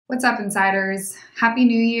What's up, insiders? Happy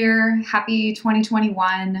New Year. Happy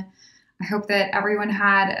 2021. I hope that everyone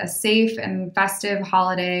had a safe and festive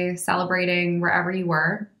holiday celebrating wherever you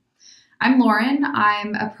were. I'm Lauren.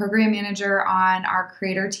 I'm a program manager on our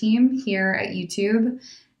creator team here at YouTube,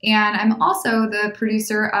 and I'm also the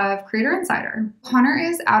producer of Creator Insider. Conor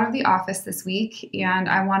is out of the office this week, and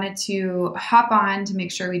I wanted to hop on to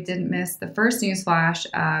make sure we didn't miss the first Newsflash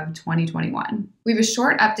of 2021. We have a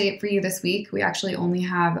short update for you this week. We actually only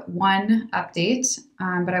have one update,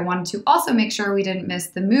 but I wanted to also make sure we didn't miss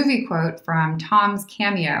the movie quote from Tom's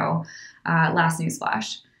cameo last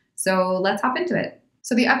Newsflash. So let's hop into it.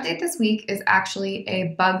 So the update this week is actually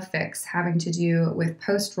a bug fix having to do with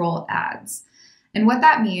post-roll ads. And what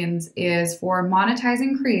that means is for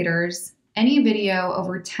monetizing creators, any video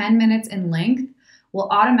over 10 minutes in length will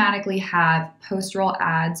automatically have post-roll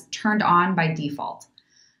ads turned on by default.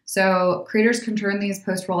 So creators can turn these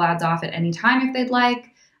post-roll ads off at any time if they'd like.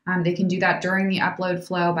 They can do that during the upload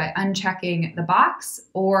flow by unchecking the box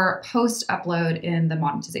or post-upload in the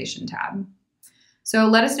monetization tab. So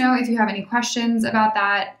let us know if you have any questions about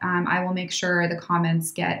that. I will make sure the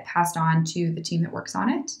comments get passed on to the team that works on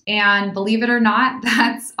it. And believe it or not,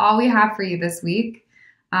 that's all we have for you this week.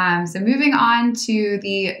 So moving on to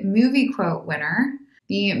the movie quote winner.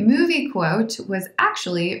 The movie quote was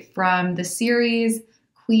actually from the series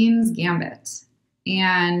Queen's Gambit.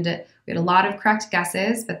 And we had a lot of correct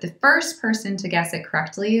guesses, but the first person to guess it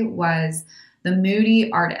correctly was the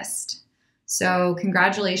Moody Artist. So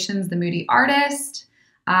congratulations, the Moody Artist.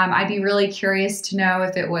 I'd be really curious to know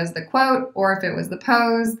if it was the quote or if it was the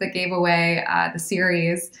pose that gave away the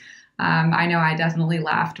series. I know I definitely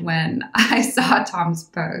laughed when I saw Tom's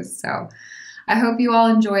pose. So I hope you all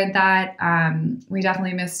enjoyed that. We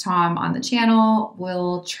definitely miss Tom on the channel.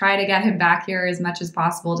 We'll try to get him back here as much as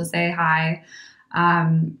possible to say hi.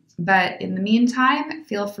 But in the meantime,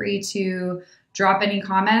 feel free to drop any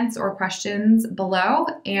comments or questions below,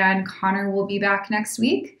 and Conor will be back next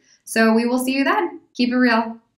week. So we will see you then. Keep it real.